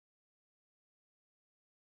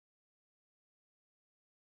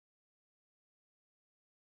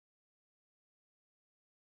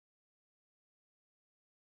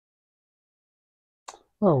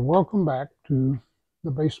Well, welcome back to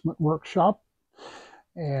the basement workshop.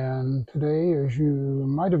 And today, as you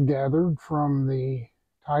might have gathered from the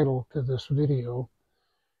title to this video,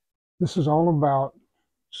 this is all about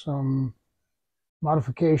some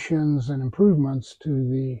modifications and improvements to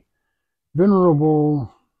the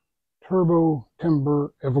venerable Turbo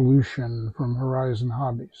Timber Evolution from Horizon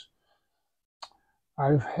Hobbies.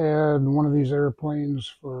 I've had one of these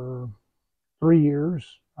airplanes for 3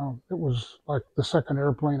 years. It was like the second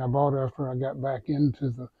airplane I bought after I got back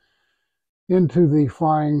into the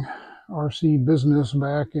flying RC business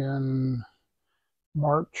back in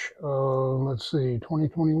March of, let's see,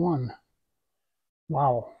 2021.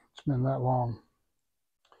 Wow, it's been that long.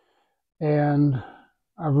 And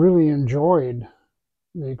I've really enjoyed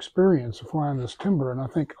the experience of flying this timber, and I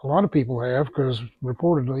think a lot of people have, because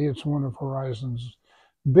reportedly it's one of Horizon's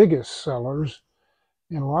biggest sellers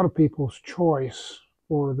and a lot of people's choice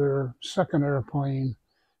for their second airplane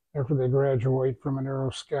after they graduate from an Aero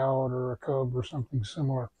Scout or a Cub or something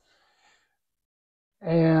similar.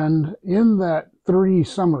 And in that 3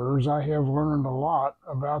 summers, I have learned a lot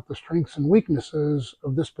about the strengths and weaknesses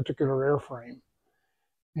of this particular airframe.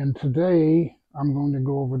 And today, I'm going to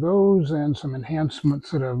go over those and some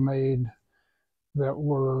enhancements that I've made that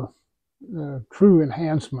were true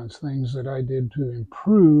enhancements, things that I did to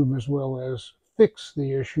improve as well as fix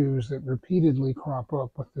the issues that repeatedly crop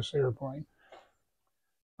up with this airplane.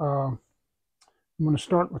 I'm going to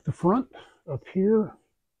start with the front up here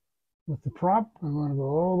with the prop. I'm going to go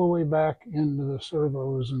all the way back into the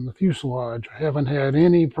servos and the fuselage. I haven't had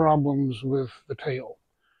any problems with the tail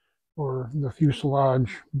or the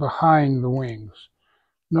fuselage behind the wings.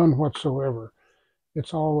 None whatsoever.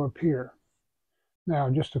 It's all up here. Now,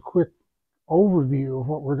 just a quick overview of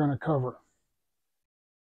what we're going to cover.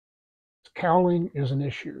 Cowling is an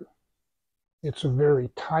issue. It's a very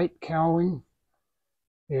tight cowling.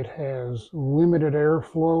 It has limited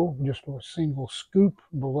airflow, just a single scoop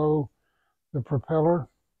below the propeller.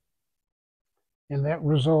 And that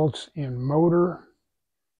results in motor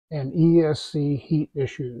and ESC heat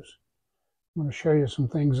issues. I'm going to show you some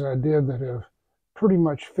things I did that have pretty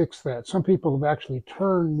much fixed that. Some people have actually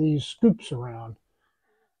turned these scoops around,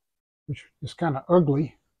 which is kind of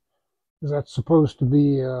ugly, because that's supposed to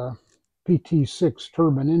be a PT6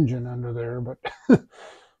 turbine engine under there, but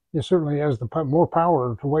it certainly has the more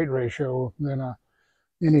power to weight ratio than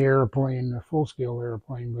any airplane, a full-scale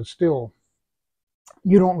airplane, but still,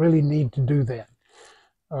 you don't really need to do that.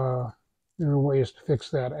 There are ways to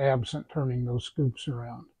fix that absent turning those scoops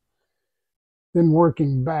around. Then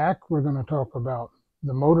working back, we're going to talk about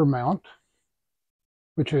the motor mount,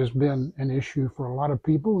 which has been an issue for a lot of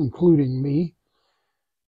people, including me.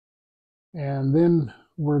 And then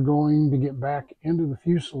we're going to get back into the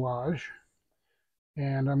fuselage,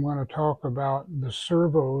 and I'm going to talk about the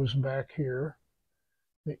servos back here,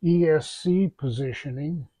 the ESC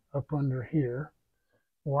positioning up under here,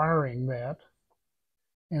 wiring that,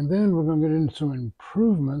 and then we're going to get into some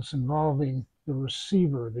improvements involving the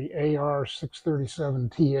receiver, the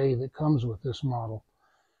AR637TA that comes with this model.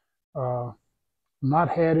 Not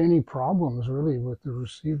had any problems really with the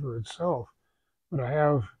receiver itself, but I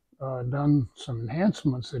have done some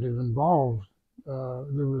enhancements that have involved the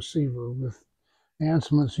receiver, with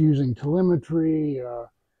enhancements using telemetry,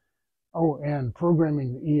 and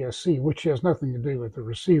programming the ESC, which has nothing to do with the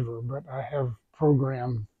receiver, but I have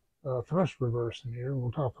programmed thrust reverse in here.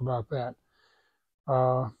 We'll talk about that.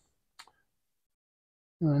 And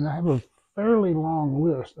I have a fairly long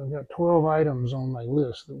list. I've got 12 items on my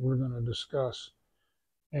list that we're going to discuss.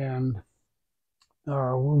 And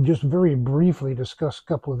we'll just very briefly discuss a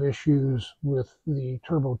couple of issues with the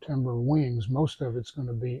Turbo Timber wings. Most of it's going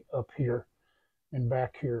to be up here and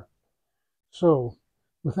back here. So,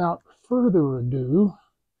 without further ado,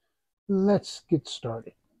 let's get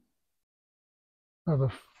started. Now,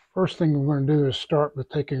 the first thing we're going to do is start with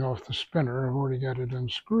taking off the spinner. I've already got it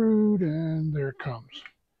unscrewed, and there it comes.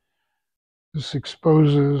 This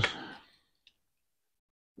exposes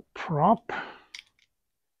the prop.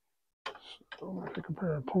 So I'm going to take a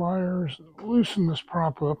pair of pliers and loosen this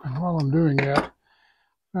prop up. And while I'm doing that, I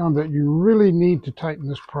found that you really need to tighten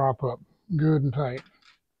this prop up good and tight.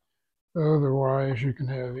 Otherwise, you can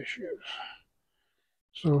have issues.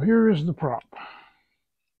 So here is the prop.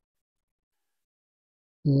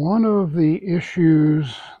 One of the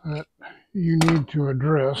issues that you need to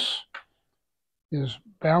address is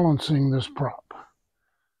balancing this prop.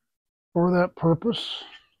 For that purpose,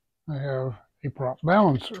 I have a prop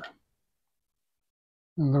balancer.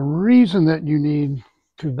 And the reason that you need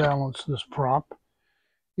to balance this prop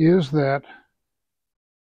is that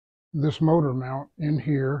this motor mount in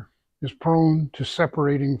here is prone to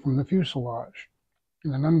separating from the fuselage.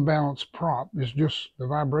 And an unbalanced prop is just the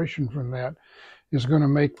vibration from that is going to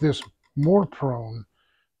make this more prone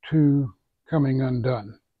to coming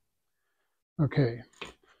undone. Okay,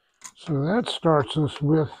 so that starts us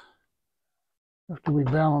with, after we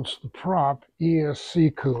balance the prop,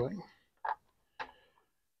 ESC cooling.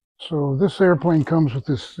 So this airplane comes with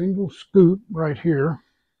this single scoop right here,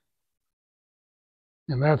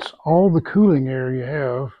 and that's all the cooling air you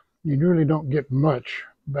have. You really don't get much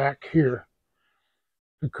back here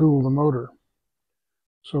to cool the motor.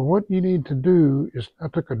 So what you need to do is, I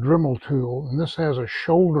took a Dremel tool, and this has a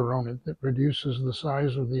shoulder on it that reduces the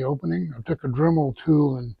size of the opening. I took a Dremel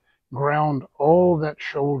tool and ground all that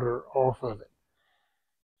shoulder off of it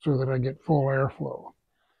so that I get full airflow.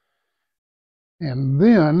 And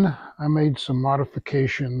then I made some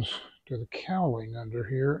modifications to the cowling under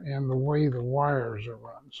here and the way the wires are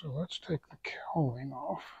run. So let's take the cowling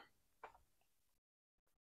off.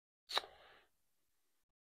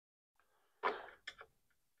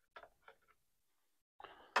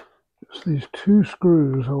 Just these two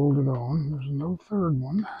screws hold it on. There's no third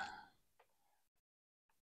one.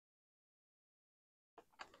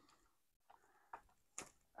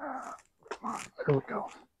 Come on, there we go.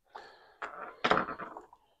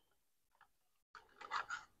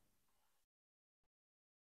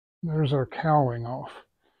 There's our cowling off.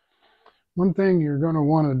 One thing you're going to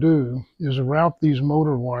want to do is route these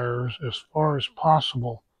motor wires as far as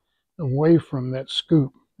possible away from that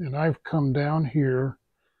scoop. And I've come down here,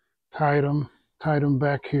 tied them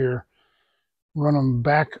back here, run them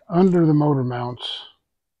back under the motor mounts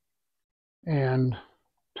and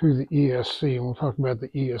to the ESC. And we'll talk about the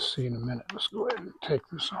ESC in a minute. Let's go ahead and take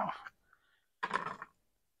this off.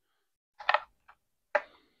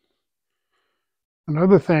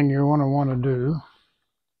 Another thing you want to do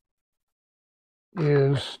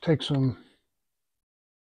is take some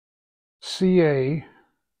CA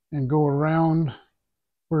and go around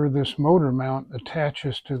where this motor mount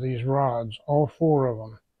attaches to these rods, all four of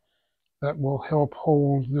them. That will help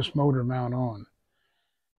hold this motor mount on.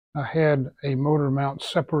 I had a motor mount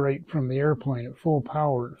separate from the airplane at full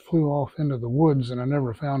power. It flew off into the woods and I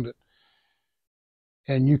never found it.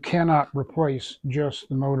 And you cannot replace just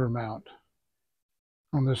the motor mount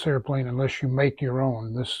on this airplane unless you make your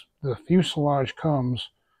own. The fuselage comes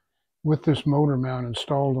with this motor mount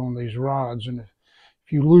installed on these rods, and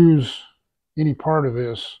if you lose any part of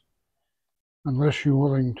this, unless you're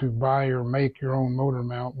willing to buy or make your own motor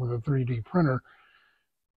mount with a 3D printer,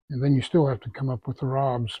 and then you still have to come up with the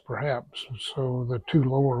ROBs perhaps, so the two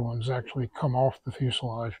lower ones actually come off the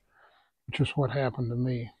fuselage, which is what happened to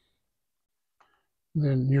me.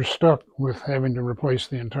 Then you're stuck with having to replace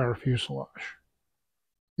the entire fuselage.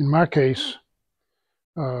 In my case,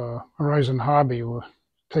 Horizon Hobby was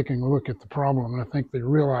taking a look at the problem, and I think they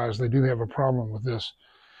realized they do have a problem with this.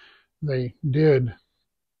 They did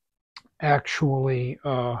actually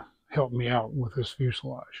help me out with this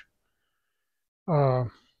fuselage.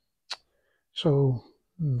 So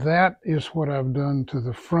that is what I've done to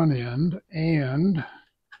the front end, and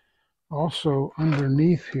also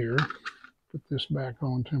underneath here, put this back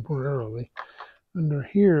on temporarily, under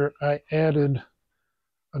here I added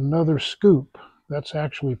another scoop. That's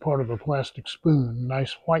actually part of a plastic spoon.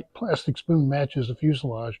 Nice white plastic spoon matches the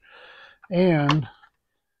fuselage. And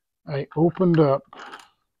I opened up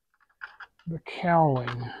the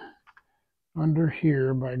cowling under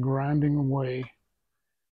here by grinding away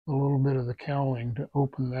a little bit of the cowling to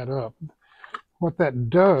open that up. What that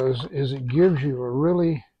does is it gives you a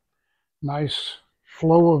really nice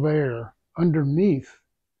flow of air underneath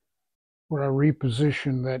where I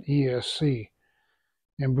reposition that ESC.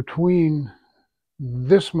 And between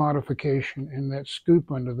this modification and that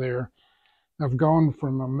scoop under there, I've gone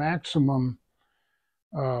from a maximum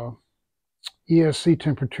ESC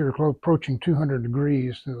temperature approaching 200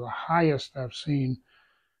 degrees to the highest I've seen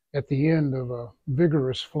at the end of a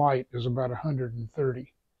vigorous flight is about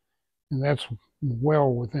 130. And that's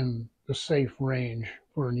well within the safe range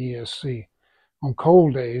for an ESC. On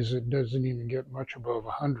cold days, it doesn't even get much above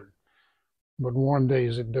 100. But warm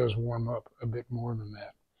days, it does warm up a bit more than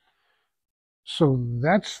that. So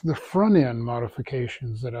that's the front end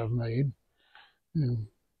modifications that I've made. And,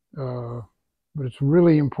 but it's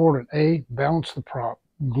really important, A, balance the prop,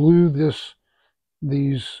 glue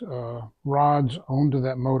these rods onto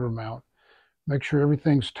that motor mount, make sure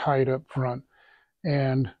everything's tight up front,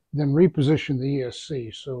 and then reposition the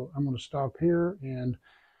ESC. So I'm going to stop here and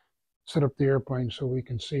set up the airplane so we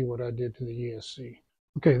can see what I did to the ESC.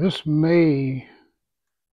 Okay, this may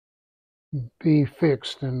be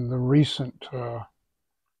fixed in the recent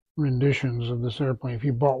renditions of this airplane. If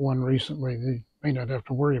you bought one recently, you may not have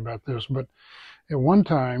to worry about this, but at one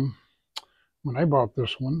time, when I bought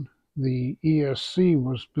this one, the ESC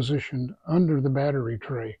was positioned under the battery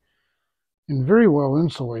tray and very well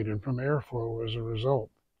insulated from airflow as a result.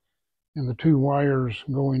 And the two wires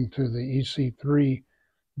going to the EC3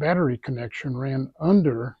 battery connection ran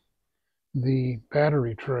under the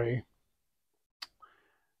battery tray,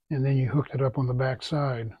 and then you hooked it up on the back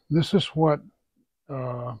side. This is what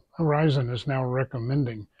Horizon is now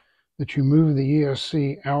recommending, that you move the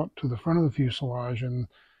ESC out to the front of the fuselage and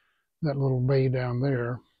that little bay down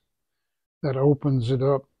there. That opens it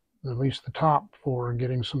up, at least the top, for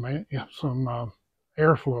getting some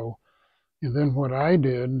airflow. And then what I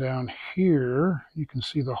did down here, you can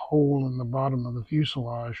see the hole in the bottom of the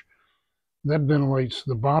fuselage. That ventilates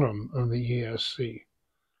the bottom of the ESC.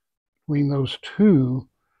 Between those two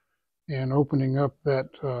and opening up that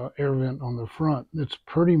air vent on the front, it's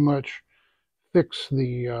pretty much fixed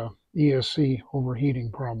the ESC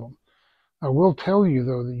overheating problem. I will tell you,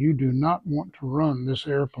 though, that you do not want to run this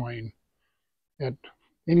airplane at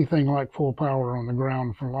anything like full power on the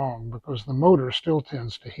ground for long, because the motor still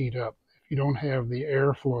tends to heat up if you don't have the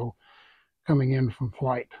airflow coming in from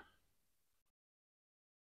flight.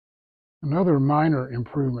 Another minor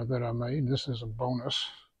improvement that I made, this is a bonus,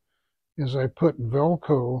 is I put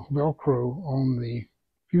Velcro on the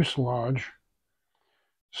fuselage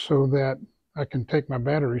so that I can take my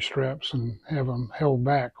battery straps and have them held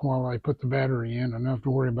back while I put the battery in. I don't have to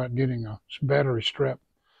worry about getting a battery strap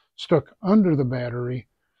stuck under the battery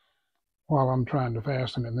while I'm trying to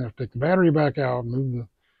fasten it. And then I have to take the battery back out, move the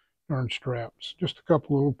darn straps. Just a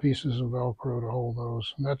couple little pieces of Velcro to hold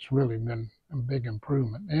those. And that's really been a big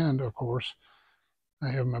improvement. And of course, I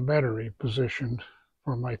have my battery positioned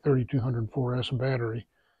for my 3200 4S battery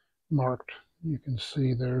marked. You can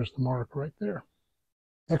see there's the mark right there.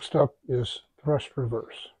 Next up is thrust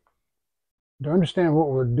reverse. To understand what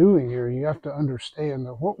we're doing here, you have to understand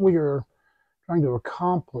that what we are trying to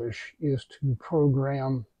accomplish is to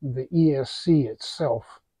program the ESC itself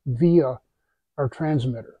via our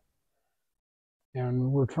transmitter.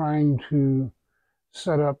 And we're trying to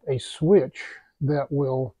set up a switch that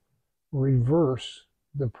will reverse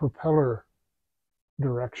the propeller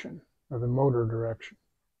direction or the motor direction.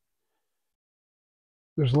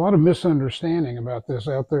 There's a lot of misunderstanding about this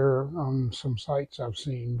out there on some sites I've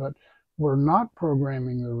seen, but we're not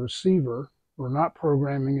programming the receiver. We're not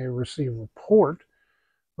programming a receiver port,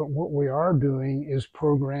 but what we are doing is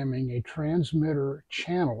programming a transmitter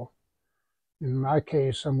channel. In my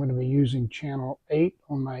case, I'm going to be using channel 8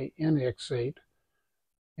 on my NX8,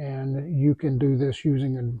 and you can do this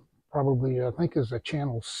using probably, I think, is a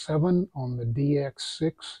channel 7 on the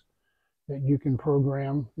DX6 that you can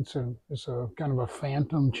program. It's a kind of a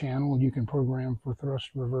phantom channel you can program for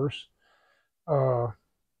thrust reverse.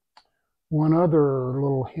 One other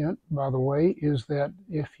little hint, by the way, is that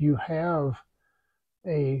if you have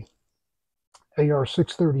a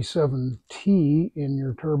AR637T in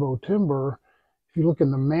your turbo Timber, if you look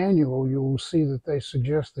in the manual, you'll see that they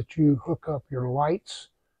suggest that you hook up your lights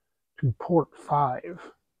to port 5.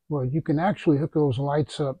 Well, you can actually hook those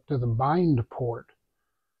lights up to the bind port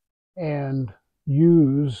and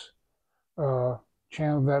use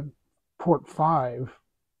channel that port 5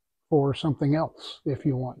 for something else if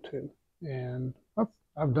you want to. And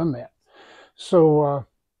I've done that. So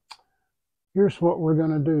here's what we're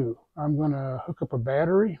going to do. I'm going to hook up a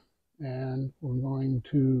battery, and we're going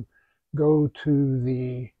to go to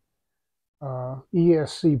the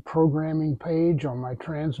ESC programming page on my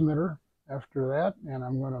transmitter after that, and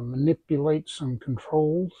I'm going to manipulate some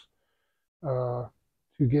controls to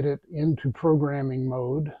get it into programming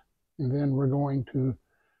mode, and then we're going to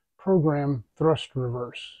program thrust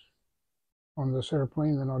reverse on this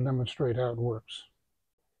airplane, then I'll demonstrate how it works.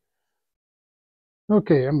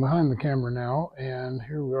 Okay, I'm behind the camera now, and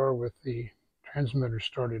here we are with the transmitter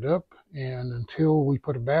started up, and until we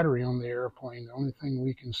put a battery on the airplane, the only thing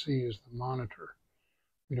we can see is the monitor.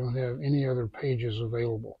 We don't have any other pages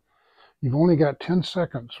available. You've only got 10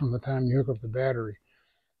 seconds from the time you hook up the battery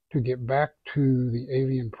to get back to the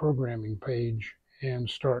avian programming page and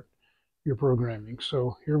start your programming.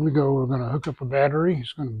 So here we go. We're going to hook up a battery.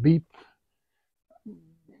 It's going to beep.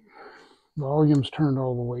 Volume's turned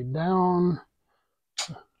all the way down.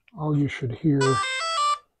 All you should hear is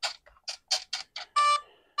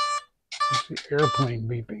the airplane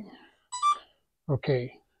beeping.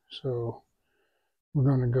 Okay, so we're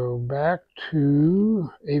going to go back to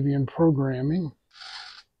avian programming.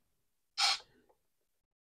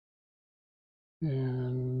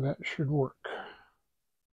 And that should work.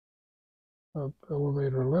 Up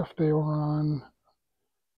elevator left aileron,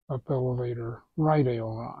 up elevator, right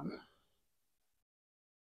aileron.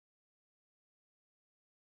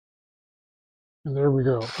 And there we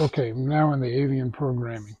go. Okay, now in the avian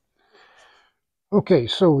programming. Okay,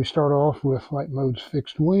 so we start off with flight mode's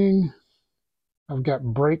fixed wing. I've got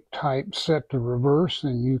brake type set to reverse,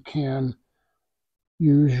 and you can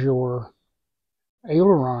use your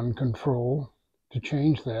aileron control to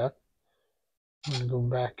change that. I'm going to go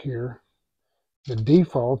back here. The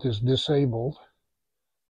default is disabled.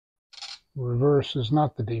 Reverse is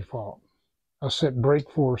not the default. I set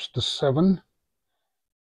brake force to 7,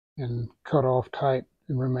 and cutoff type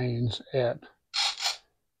remains at.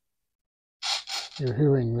 You're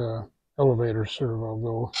hearing the elevator servo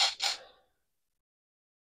go.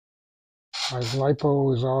 My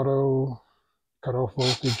LiPo is auto, cutoff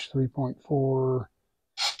voltage 3.4,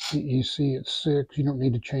 DEC at 6. You don't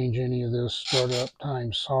need to change any of this. Startup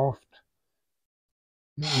time soft.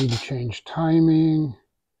 You don't need to change timing.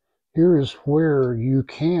 Here is where you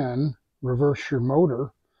can reverse your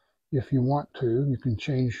motor if you want to. You can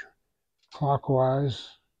change clockwise,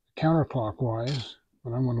 counterclockwise,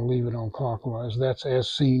 but I'm going to leave it on clockwise. That's as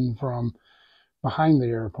seen from behind the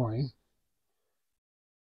airplane.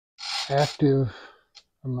 Active,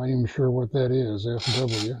 I'm not even sure what that is,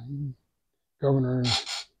 FW. Governor,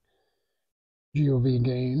 GOV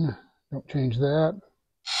gain. Don't change that.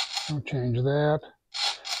 Don't change that.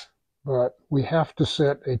 But we have to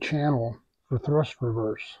set a channel for thrust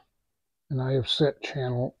reverse. And I have set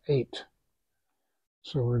channel 8.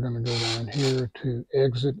 So we're going to go down here to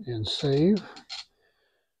exit and save.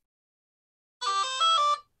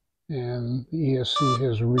 And the ESC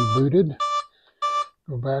has rebooted.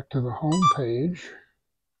 Go back to the home page.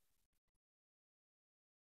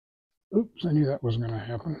 Oops, I knew that was going to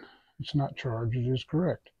happen. It's not charged, it is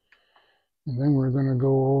correct. And then we're going to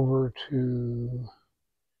go over to,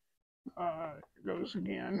 it goes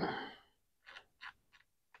again.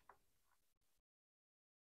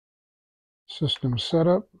 System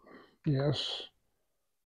setup, yes.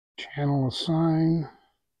 Channel assign.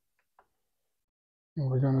 And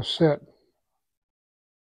we're going to set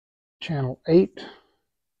channel 8.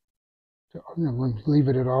 I'm going to leave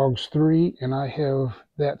it at AUX 3, and I have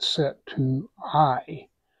that set to I.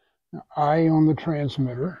 Now, I on the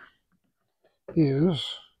transmitter is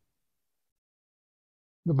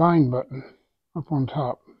the bind button up on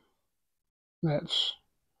top. That's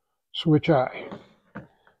switch I.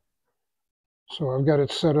 So I've got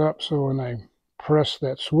it set up so when I press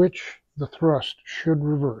that switch, the thrust should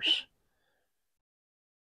reverse.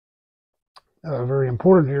 Very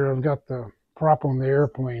important here, I've got the prop on the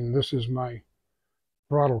airplane. This is my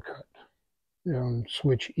throttle cut.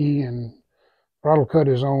 Switch E and throttle cut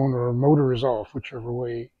is on or motor is off, whichever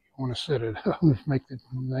way you want to set it.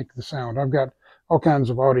 make the sound. I've got all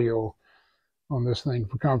kinds of audio on this thing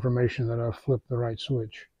for confirmation that I've flipped the right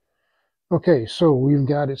switch. Okay, so we've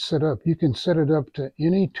got it set up. You can set it up to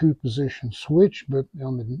any 2-position switch, but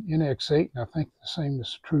on the NX8, and I think the same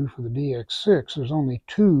is true for the DX6, there's only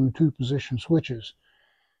 2 2-position switches.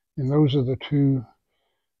 And those are the 2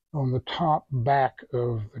 on the top back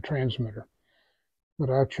of the transmitter. But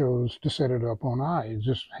I chose to set it up on I. It's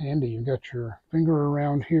just handy. You've got your finger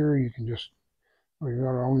around here. You can just, or you've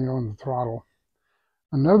got it only on the throttle.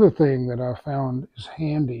 Another thing that I found is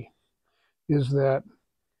handy is that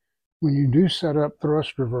when you do set up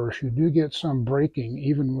thrust reverse, you do get some braking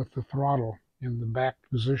even with the throttle in the back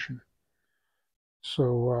position.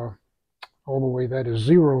 So all the way that is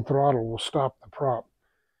 0 throttle will stop the prop.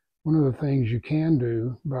 One of the things you can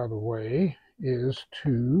do, by the way, is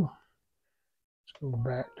to, let's go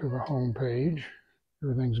back to the home page.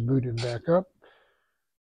 Everything's booted back up.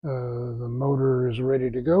 The motor is ready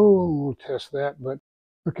to go. We'll test that, but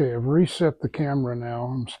okay, I've reset the camera now.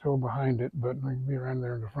 I'm still behind it, but I'll be around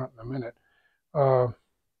there in the front in a minute.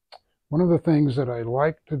 One of the things that I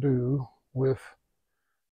like to do with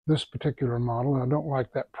this particular model, and I don't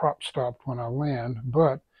like that prop stopped when I land,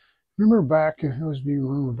 but remember back, if you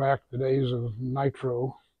remember back the days of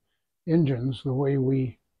nitro engines, the way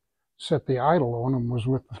we set the idle on them was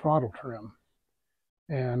with the throttle trim.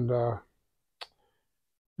 And at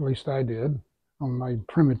least I did on my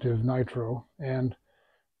primitive nitro. And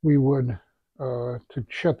we would, to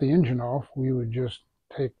shut the engine off, we would just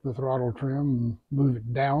take the throttle trim and move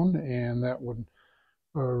it down, and that would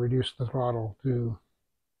reduce the throttle to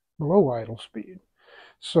below idle speed.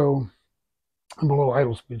 So, below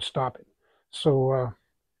idle speed, stop it. So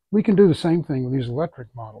we can do the same thing with these electric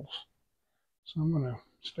models. So I'm going to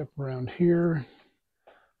step around here,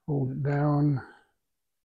 hold it down,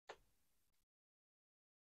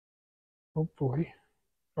 hopefully.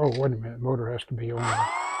 Oh, wait a minute, motor has to be on.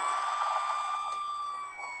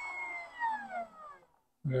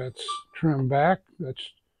 That's trim back. That's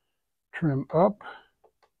trim up.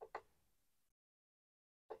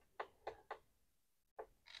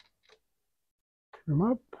 Trim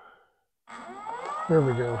up. There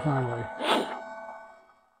we go, finally.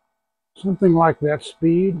 Something like that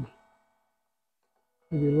speed.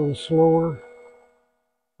 Maybe a little slower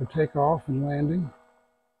for takeoff and landing.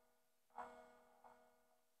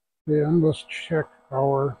 Then let's check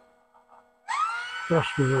our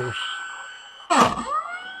thrust reverse.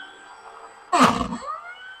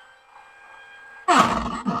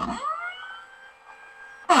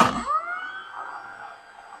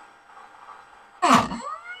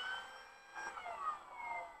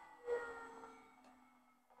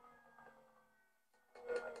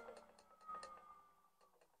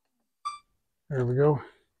 There we go.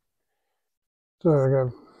 So I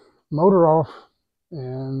got motor off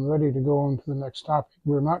and ready to go on to the next topic.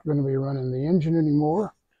 We're not going to be running the engine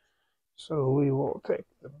anymore. So we will take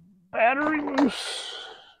the battery loose,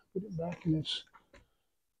 put it back in its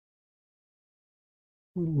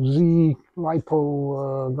little Z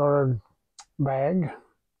lipo guard bag,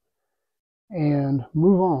 and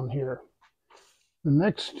move on here. The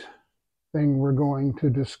next thing we're going to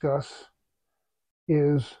discuss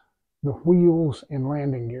is the wheels and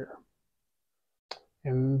landing gear.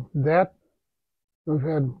 And that, we've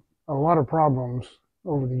had a lot of problems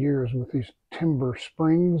over the years with these timber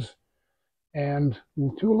springs, and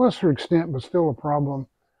to a lesser extent, but still a problem,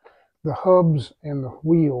 the hubs and the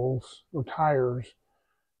wheels or tires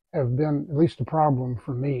have been at least a problem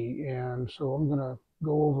for me. And so I'm going to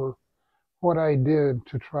go over what I did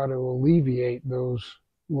to try to alleviate those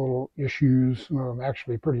little issues,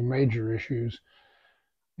 actually pretty major issues.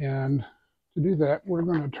 And to do that, we're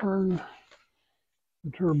going to turn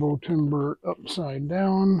the turbo timber upside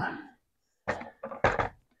down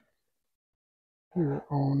here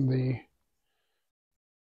on the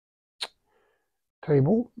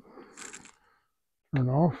table. Turn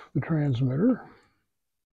off the transmitter.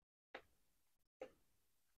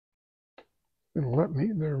 It'll let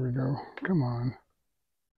me. There we go. Come on.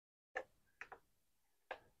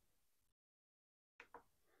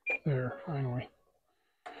 There, finally.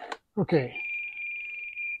 Okay.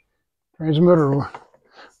 Transmitter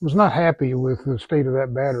was not happy with the state of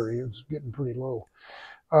that battery. It was getting pretty low.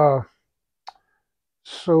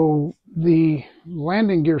 So the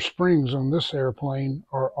landing gear springs on this airplane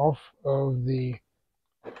are off of the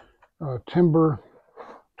Timber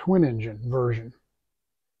twin engine version.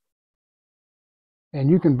 And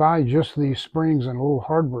you can buy just these springs and a little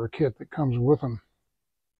hardware kit that comes with them.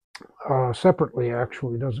 Separately,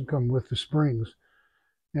 actually, doesn't come with the springs.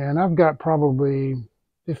 And I've got probably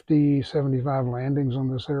 50, 75 landings on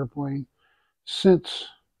this airplane. Since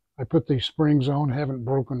I put these springs on, haven't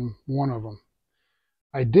broken one of them.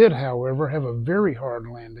 I did, however, have a very hard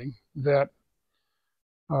landing that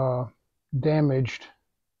damaged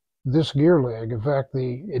this gear leg. In fact,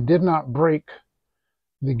 it did not break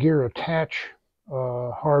the gear attach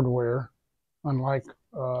hardware, unlike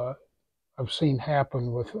I've seen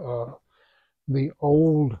happen with the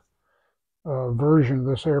old version of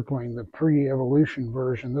this airplane, the pre-evolution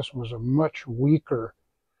version. This was a much weaker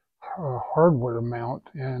hardware mount,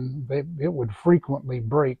 and it would frequently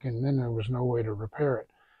break, and then there was no way to repair it.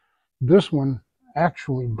 This one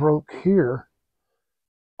actually broke here.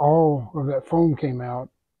 All of that foam came out,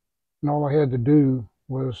 and all I had to do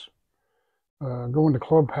was go into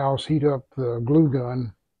Clubhouse, heat up the glue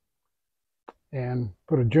gun, and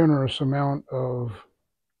put a generous amount of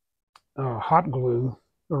hot glue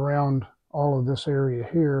around all of this area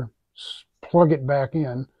here, plug it back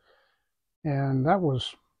in, and that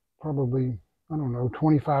was probably, I don't know,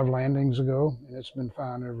 25 landings ago, and it's been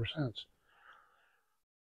fine ever since.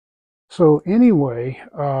 So anyway,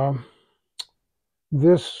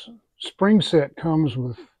 this spring set comes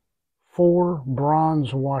with 4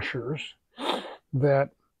 bronze washers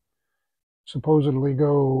that supposedly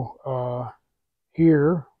go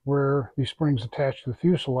here where these springs attach to the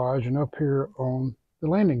fuselage, and up here on the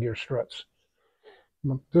landing gear struts.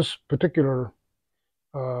 This particular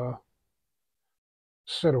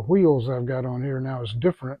set of wheels I've got on here now is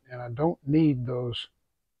different, and I don't need those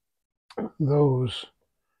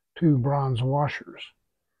 2 bronze washers.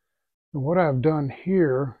 So what I've done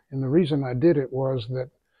here, and the reason I did it was that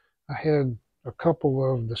I had a couple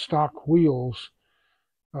of the stock wheels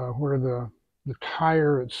where the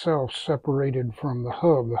tire itself separated from the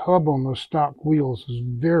hub. The hub on those stock wheels is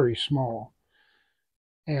very small,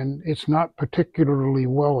 and it's not particularly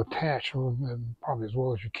well attached, probably as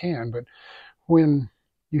well as you can, but when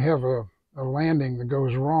you have a landing that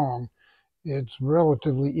goes wrong, it's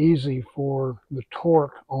relatively easy for the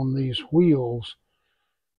torque on these wheels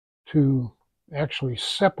to actually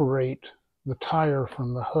separate the tire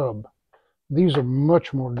from the hub. These are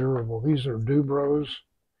much more durable. These are Dubros,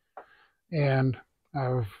 and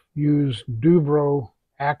I've used Dubro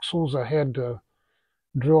axles. I had to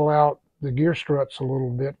drill out the gear struts a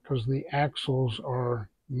little bit because the axles are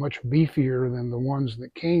much beefier than the ones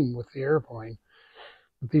that came with the airplane.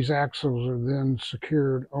 But these axles are then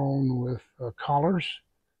secured on with collars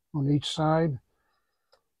on each side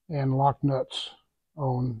and lock nuts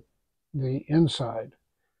on the inside.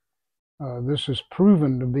 This has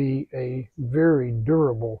proven to be a very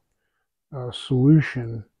durable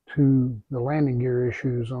solution to the landing gear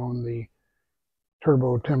issues on the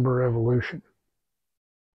Turbo Timber Evolution.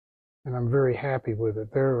 And I'm very happy with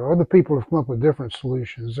it. There are other people who have come up with different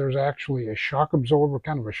solutions. There's actually a shock absorber,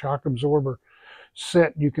 kind of a shock absorber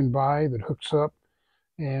set you can buy that hooks up.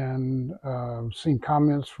 And I've seen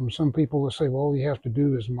comments from some people that say, well, all you have to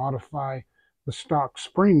do is modify the stock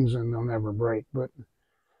springs and they'll never break. But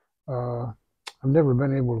I've never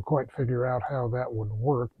been able to quite figure out how that would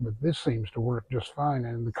work, but this seems to work just fine.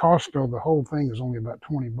 And the cost of the whole thing is only about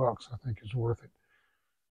 20 bucks. I think is worth it.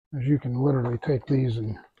 As you can literally take these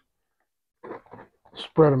and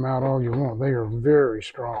spread them out all you want. They are very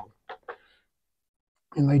strong.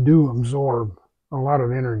 And they do absorb a lot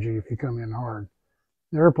of energy if you come in hard.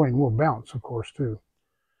 The airplane will bounce, of course, too.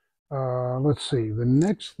 Let's see. The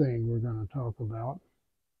next thing we're going to talk about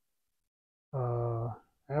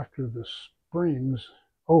after the springs.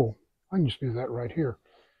 Oh, I can just do that right here.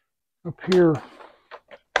 Up here,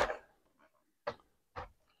 I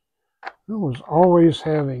was always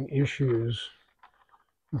having issues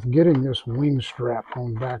with getting this wing strap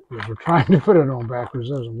on backwards, or trying to put it on backwards.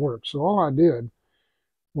 Doesn't work. So all I did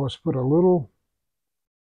was put a little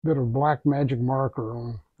bit of black magic marker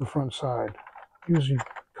on the front side. Use the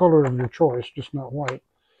color of your choice, just not white,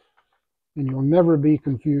 and you'll never be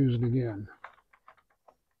confused again.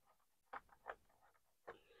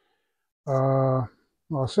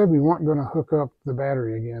 Well, I said we weren't going to hook up the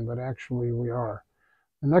battery again, but actually we are.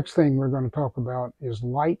 The next thing we're going to talk about is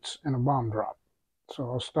lights and a bomb drop. So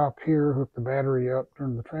I'll stop here, hook the battery up,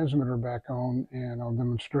 turn the transmitter back on, and I'll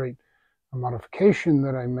demonstrate a modification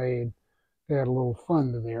that I made to add a little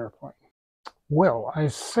fun to the airplane. Well, I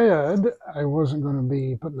said I wasn't going to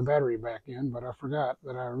be putting the battery back in, but I forgot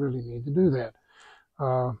that I really need to do that.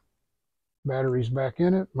 Battery's back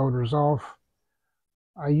in it, motor's off.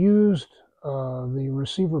 I used the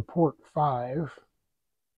receiver port 5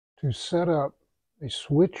 to set up a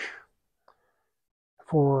switch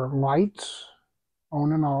for lights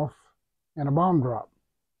on and off and a bomb drop.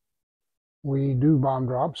 We do bomb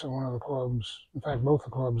drops at one of the clubs, in fact both the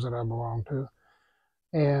clubs that I belong to.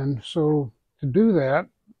 And so to do that,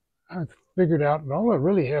 I figured out that all I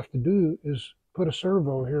really have to do is put a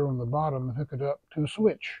servo here on the bottom and hook it up to a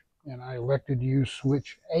switch. And I elected to use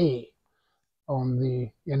switch A on the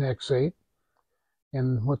NX8.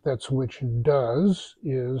 And what that switch does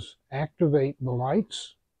is activate the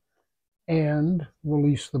lights and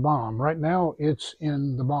release the bomb. Right now it's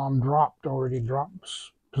in the bomb already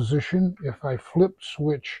drops position. If I flip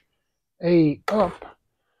switch A up,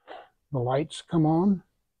 the lights come on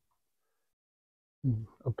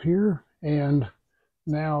up here, and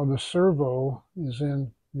now the servo is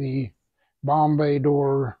in the bomb bay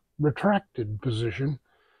door retracted position.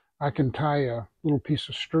 I can tie a little piece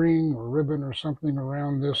of string or ribbon or something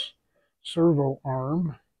around this servo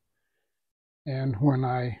arm, and when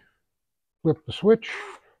I flip the switch,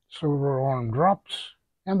 servo arm drops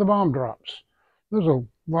and the bomb drops. There's a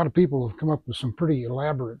lot of people have come up with some pretty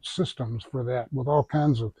elaborate systems for that with all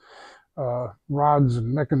kinds of rods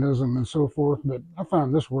and mechanism and so forth, but I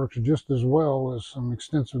found this works just as well as some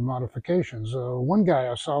extensive modifications. One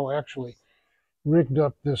guy I saw actually rigged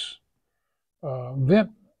up this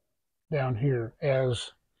vent down here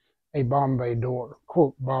as a bomb bay door,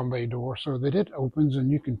 quote bomb bay door, so that it opens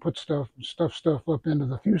and you can put stuff up into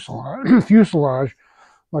the fuselage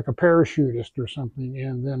like a parachutist or something,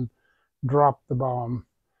 and then drop the bomb.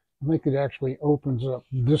 I think it actually opens up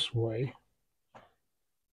this way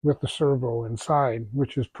with the servo inside,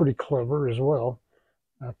 which is pretty clever as well.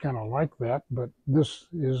 I kind of like that, but this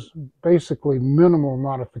is basically minimal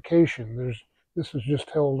modification. This is just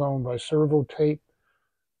held on by servo tape.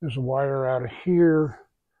 There's a wire out of here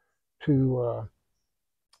to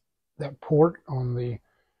that port on the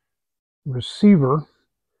receiver,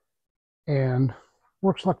 and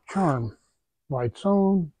works like a charm. Lights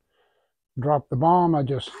on, drop the bomb, I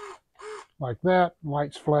just like that,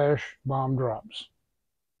 lights flash, bomb drops.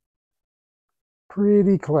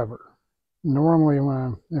 Pretty clever. Normally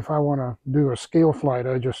if I want to do a scale flight,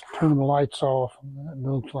 I just turn the lights off, it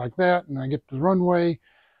looks like that, and I get to the runway,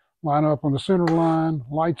 line up on the center line,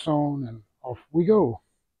 lights on, and off we go.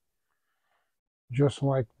 Just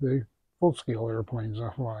like the full-scale airplanes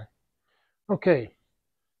I fly. Okay,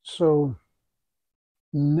 so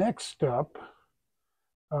next up,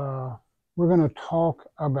 we're going to talk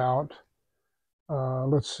about,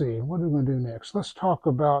 let's see, what are we going to do next? Let's talk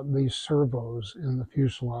about these servos in the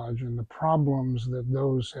fuselage and the problems that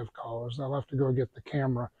those have caused. I'll have to go get the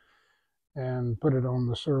camera and put it on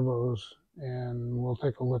the servos, and we'll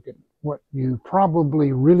take a look at what you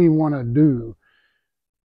probably really want to do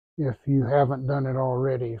if you haven't done it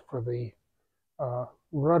already for the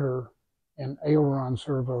rudder and aileron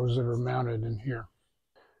servos that are mounted in here.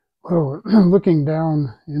 Well, looking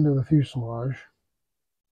down into the fuselage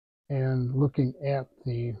and looking at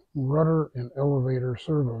the rudder and elevator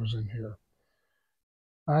servos in here,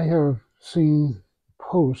 I have seen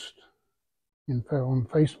posts on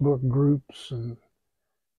Facebook groups and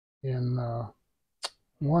in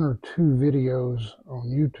one or two videos on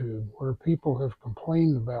YouTube where people have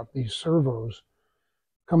complained about these servos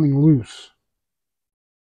coming loose.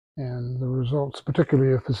 And the results,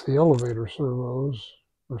 particularly if it's the elevator servos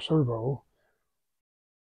or servo,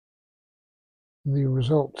 the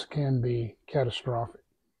results can be catastrophic.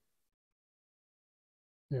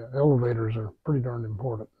 Yeah, elevators are pretty darn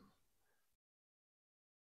important.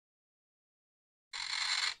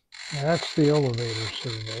 That's the elevator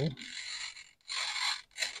servo.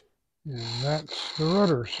 And that's the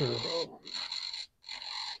rudder servo.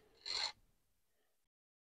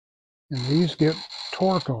 And these get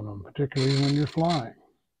torque on them, particularly when you're flying.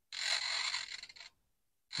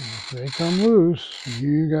 And if they come loose,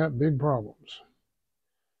 you got big problems.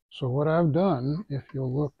 So what I've done, if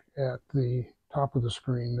you'll look at the top of the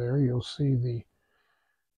screen there, you'll see the,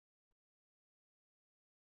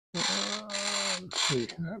 let's see,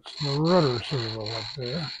 that's the rudder servo up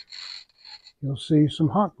there. You'll see some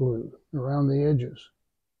hot glue around the edges.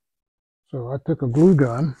 So I took a glue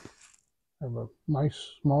gun, I have a nice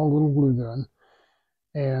small little glue gun,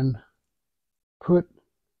 and put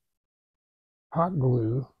hot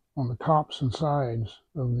glue on the tops and sides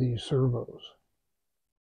of these servos.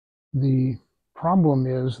 The problem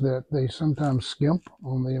is that they sometimes skimp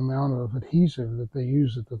on the amount of adhesive that they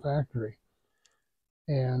use at the factory.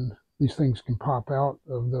 And these things can pop out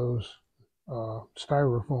of those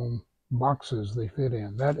styrofoam boxes they fit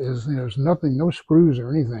in. That is, there's nothing, no screws or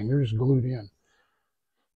anything, they're just glued in.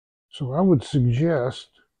 So I would suggest,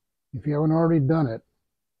 if you haven't already done it,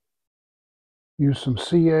 use some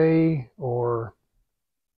CA or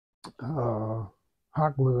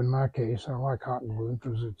hot glue. In my case, I like hot glue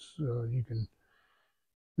because it's you can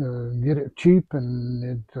get it cheap, and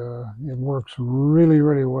it works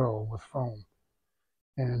really well with foam.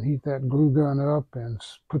 And heat that glue gun up and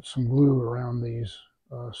put some glue around these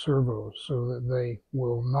servos so that they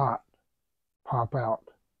will not pop out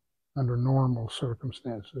under normal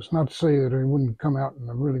circumstances. Not to say that they wouldn't come out in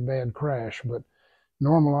a really bad crash, but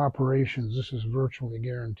normal operations, this is virtually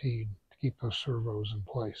guaranteed to keep those servos in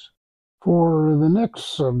place. For the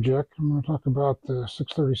next subject, I'm going to talk about the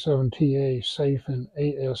 637TA safe in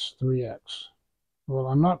AS3X. Well,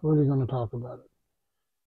 I'm not really going to talk about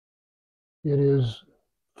it. It is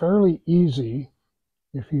fairly easy,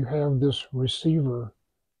 if you have this receiver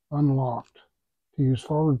unlocked, to use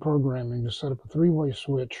forward programming to set up a three-way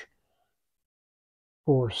switch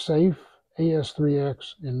for safe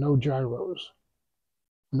AS3X and no gyros.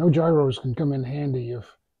 No gyros can come in handy if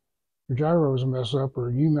your gyros mess up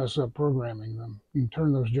or you mess up programming them. You can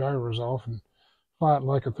turn those gyros off and fly it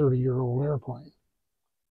like a 30-year-old airplane.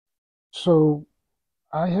 So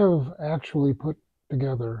I have actually put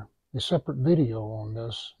together a separate video on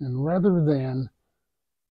this, and rather than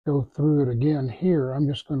go through it again here, I'm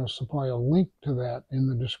just going to supply a link to that in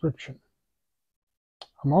the description.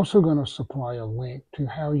 I'm also going to supply a link to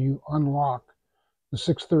how you unlock the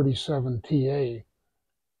 637TA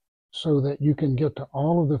so that you can get to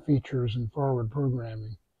all of the features in forward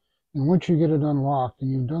programming. And once you get it unlocked, and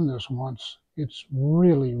you've done this once, it's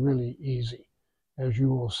really easy, as you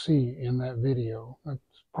will see in that video. That's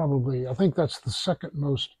probably, I think that's the second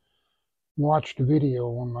most watched video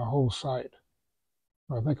on my whole site.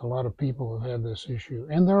 I think a lot of people have had this issue.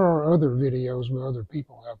 And there are other videos with other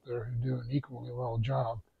people out there who do an equally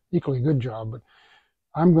good job, but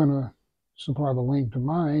I'm going to supply the link to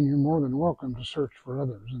mine. You're more than welcome to search for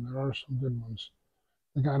others, and there are some good ones.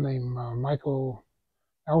 A guy named Michael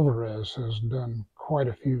Alvarez has done quite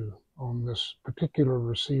a few on this particular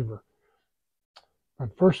receiver.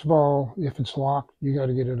 But first of all, if it's locked, you got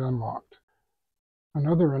to get it unlocked.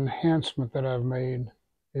 Another enhancement that I've made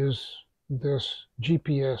is this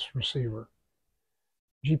GPS receiver.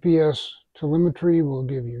 GPS telemetry will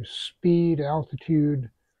give you speed, altitude,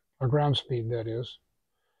 or ground speed, that is,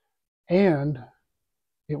 and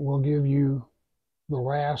it will give you the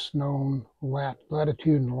last known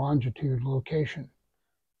latitude and longitude location.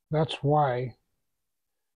 That's why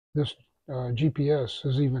this GPS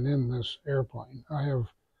is even in this airplane. I have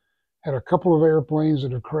had a couple of airplanes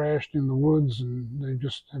that have crashed in the woods and they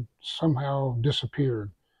just have somehow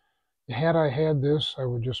disappeared. Had I had this, I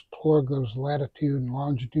would just plug those latitude and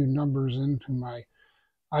longitude numbers into my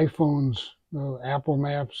iPhone's Apple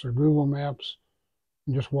Maps or Google Maps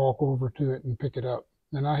and just walk over to it and pick it up.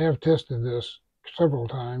 And I have tested this several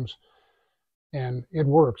times and it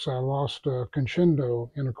works. I lost a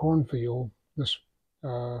crescendo in a cornfield this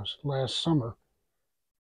last summer.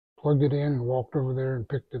 Plugged it in and walked over there and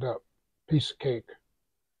picked it up. Piece of cake.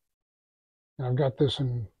 And I've got this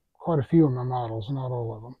in quite a few of my models, not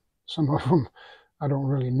all of them. Some of them I don't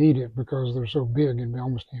really need it because they're so big it'd be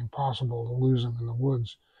almost impossible to lose them in the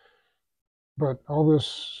woods. But all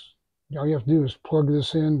you have to do is plug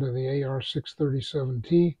this into the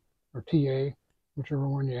AR637T or TA, whichever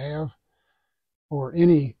one you have, or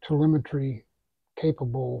any telemetry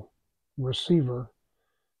capable receiver,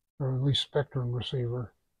 or at least spectrum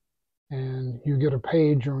receiver, and you get a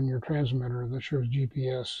page on your transmitter that shows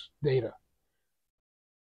GPS data.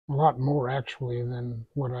 A lot more actually than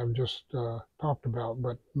what I've just talked about,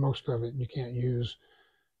 but most of it you can't use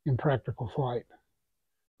in practical flight.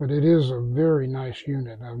 But it is a very nice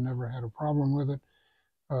unit. I've never had a problem with it.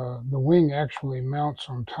 The wing actually mounts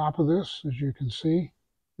on top of this, as you can see.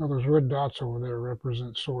 Now those red dots over there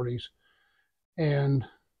represent sorties. And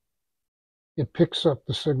it picks up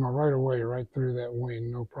the signal right away, right through that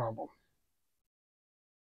wing, no problem.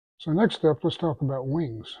 So next up, let's talk about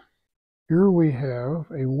wings. Here we have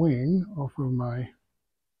a wing off of my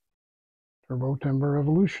Turbo Timber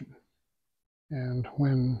Evolution. And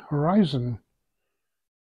when Horizon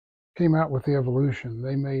came out with the Evolution,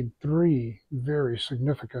 they made 3 very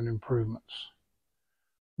significant improvements.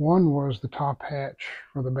 One was the top hatch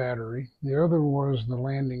for the battery. The other was the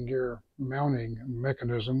landing gear mounting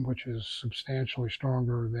mechanism, which is substantially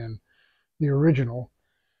stronger than the original.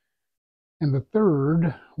 And the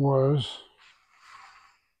third was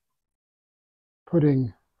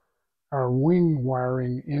putting our wing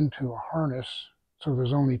wiring into a harness, so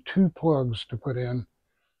there's only 2 plugs to put in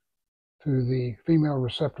to the female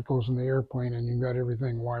receptacles in the airplane, and you've got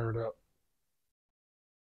everything wired up.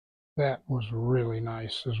 That was really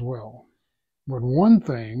nice as well. But one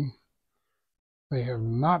thing they have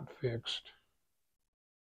not fixed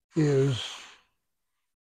is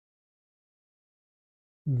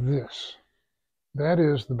this. That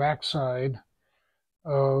is the backside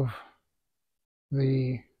of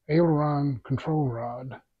the aileron control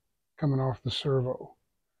rod coming off the servo.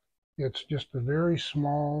 It's just a very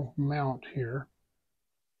small mount here.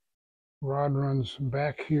 Rod runs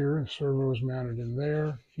back here, the servo is mounted in there.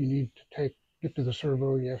 If you need to get to the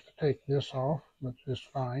servo, you have to take this off, which is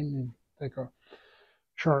fine. You take a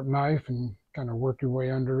sharp knife and kind of work your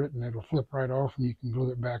way under it and it'll flip right off and you can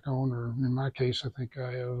glue it back on. Or in my case, I think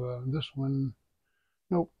I have this one.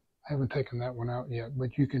 Nope, I haven't taken that one out yet,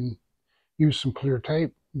 but you can use some clear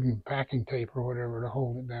tape, packing tape or whatever to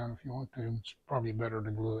hold it down if you want to. It's probably better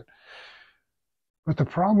to glue it. But the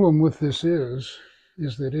problem with this is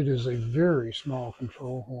that it is a very small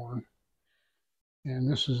control horn.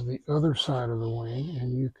 And this is the other side of the wing,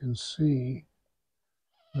 and you can see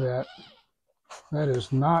that that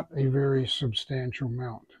is not a very substantial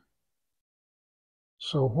mount.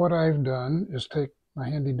 So what I've done is take my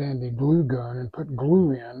handy dandy glue gun and put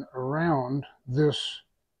glue in around this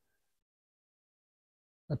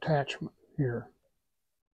attachment here.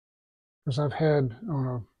 Because I've had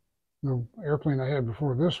on the airplane I had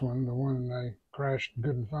before this one, the one I crashed and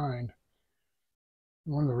couldn't find,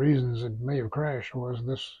 one of the reasons it may have crashed was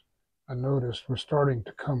this, I noticed, was starting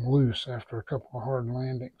to come loose after a couple of hard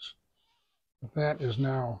landings. But that is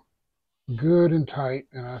now good and tight,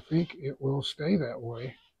 and I think it will stay that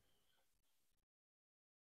way.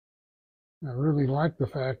 I really like the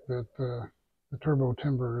fact that the Turbo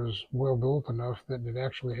Timber is well built enough that it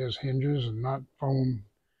actually has hinges and not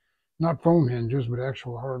foam hinges, but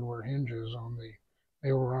actual hardware hinges on the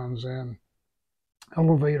ailerons and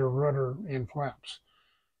elevator, rudder, and flaps.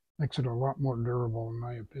 Makes it a lot more durable in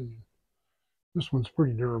my opinion. This one's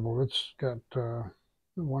pretty durable. It's got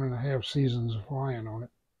 1.5 seasons of flying on it.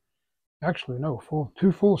 Actually, no,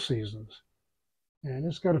 2 full seasons. And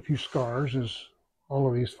it's got a few scars, as all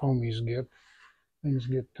of these foamies get. Things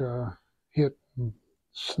get hit and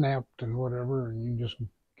snapped and whatever, and you just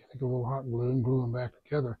take a little hot glue and glue them back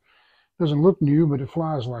together. Doesn't look new, but it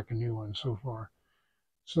flies like a new one so far.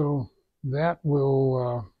 So that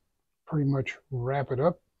will pretty much wrap it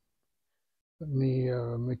up. Let me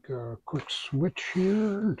make a quick switch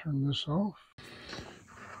here and turn this off.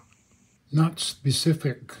 Not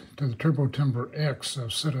specific to the Turbo Timber X,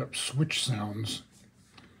 I've set up switch sounds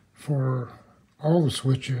for all the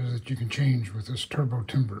switches that you can change with this Turbo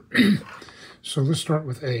Timber. So let's start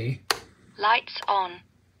with A. Lights on.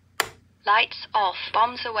 Lights off.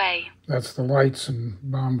 Bombs away. That's the lights and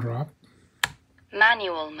bomb drop.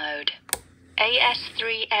 Manual mode.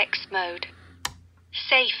 AS3X mode.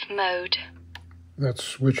 Safe mode. That's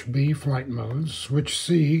switch B, flight modes. Switch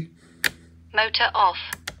C. Motor off.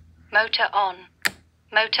 Motor on.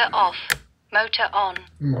 Motor off. Motor on.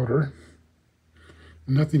 Motor.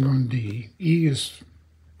 Nothing on D. E is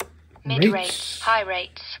Mid-rates. rates. High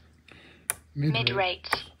rates. Mid-rate. Mid-rates.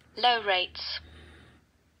 Low rates.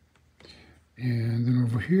 And then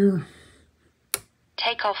over here,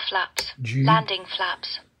 Takeoff flaps. G. Landing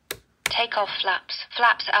flaps. Takeoff flaps.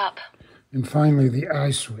 Flaps up. And finally the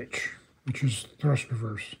I switch, which is thrust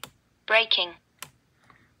reverse. Braking.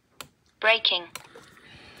 Braking.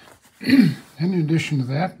 In addition to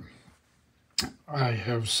that, I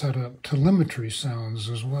have set up telemetry sounds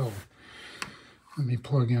as well. Let me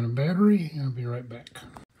plug in a battery and I'll be right back.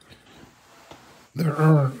 There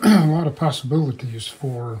are a lot of possibilities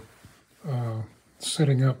for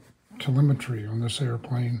setting up telemetry on this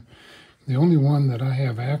airplane. The only one that I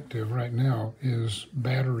have active right now is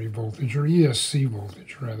battery voltage, or ESC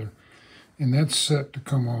voltage rather, and that's set to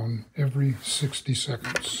come on every 60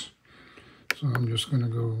 seconds. So I'm just going to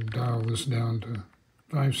go dial this down to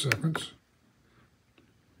 5 seconds,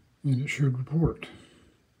 and it should report.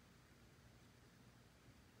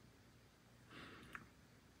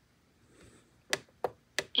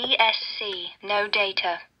 ESC. No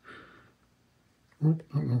data. Oh,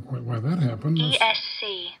 I don't know quite why that happened.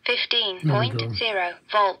 ESC 15.0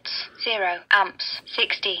 volts, 0 amps,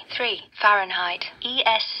 63 Fahrenheit.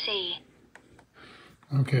 ESC.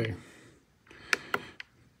 Okay.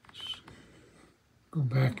 Let's go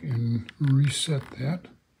back and reset that.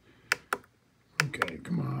 Okay,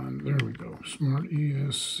 come on. There we go. Smart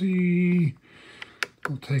ESC.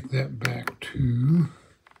 We'll take that back to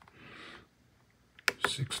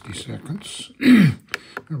 60 seconds.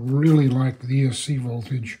 I really like the ESC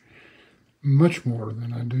voltage much more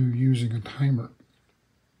than I do using a timer.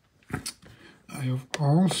 I have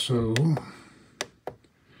also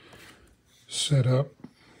set up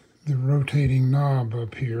the rotating knob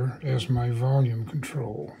up here as my volume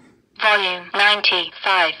control. Volume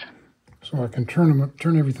 95. So I can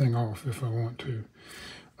turn everything off if I want to.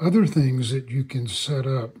 Other things that you can set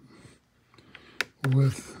up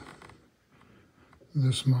with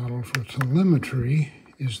this model for telemetry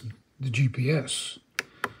is the GPS.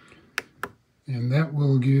 And that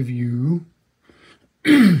will give you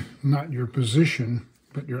not your position,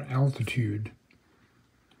 but your altitude.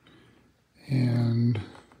 And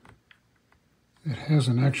it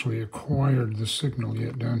hasn't actually acquired the signal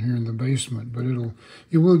yet down here in the basement, but it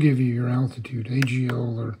will give you your altitude,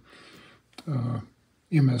 AGL or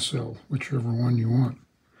MSL, whichever one you want.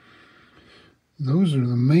 Those are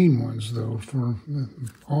the main ones, though, for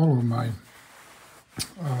all of my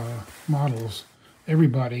models.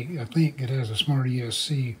 Everybody, I think it has a Smart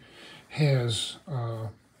ESC, has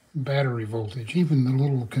battery voltage. Even the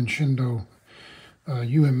little Crescendo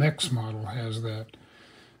UMX model has that.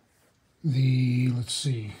 Let's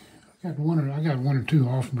see, I got one or two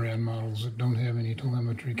off-brand models that don't have any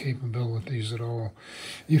telemetry capabilities at all.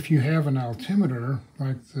 If you have an altimeter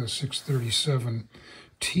like the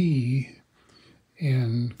 637T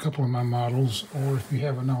in a couple of my models, or if you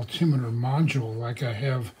have an altimeter module like I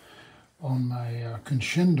have on my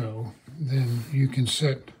Crescendo, then you can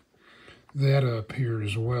set that up here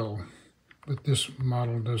as well. But this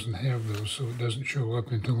model doesn't have those, so it doesn't show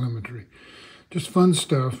up in telemetry. Just fun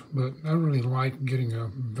stuff, but I really like getting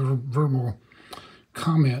a verbal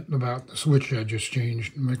comment about the switch I just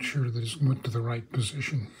changed and make sure that it went to the right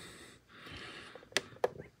position.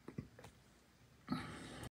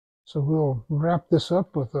 So we'll wrap this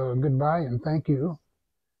up with a goodbye and thank you.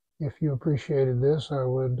 If you appreciated this, I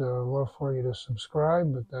would love for you to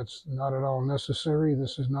subscribe, but that's not at all necessary.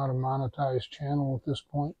 This is not a monetized channel at this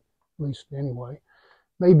point, at least anyway.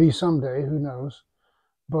 Maybe someday, who knows.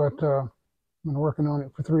 But I've been working on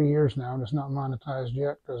it for 3 years now, and it's not monetized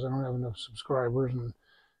yet because I don't have enough subscribers, and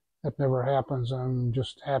that never happens. I'm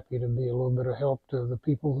just happy to be a little bit of help to the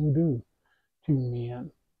people who do tune me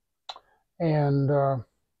in. And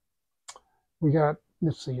we got,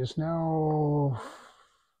 let's see, it's now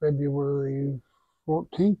February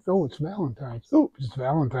 14th. Oh, it's Valentine's. Oh, it's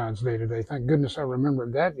Valentine's Day today. Thank goodness I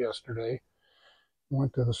remembered that yesterday.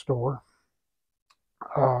 went to the store.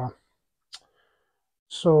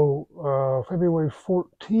 So February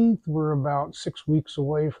 14th, we're about 6 weeks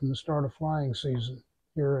away from the start of flying season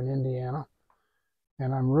here in Indiana.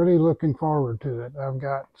 And I'm really looking forward to it. I've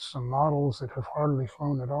got some models that have hardly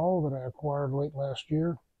flown at all that I acquired late last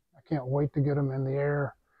year. I can't wait to get them in the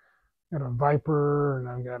air. I've got a Viper and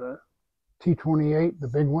I've got a T-28, the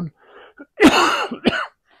big one.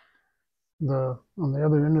 On the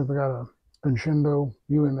other end, I've got a Crescendo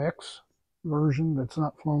UMX version that's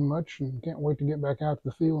not flown much, and can't wait to get back out to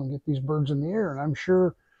the field and get these birds in the air. And I'm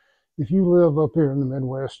sure if you live up here in the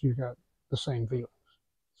Midwest, you got the same feelings.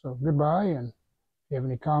 So goodbye, and if you have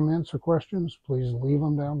any comments or questions, please leave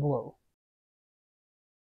them down below.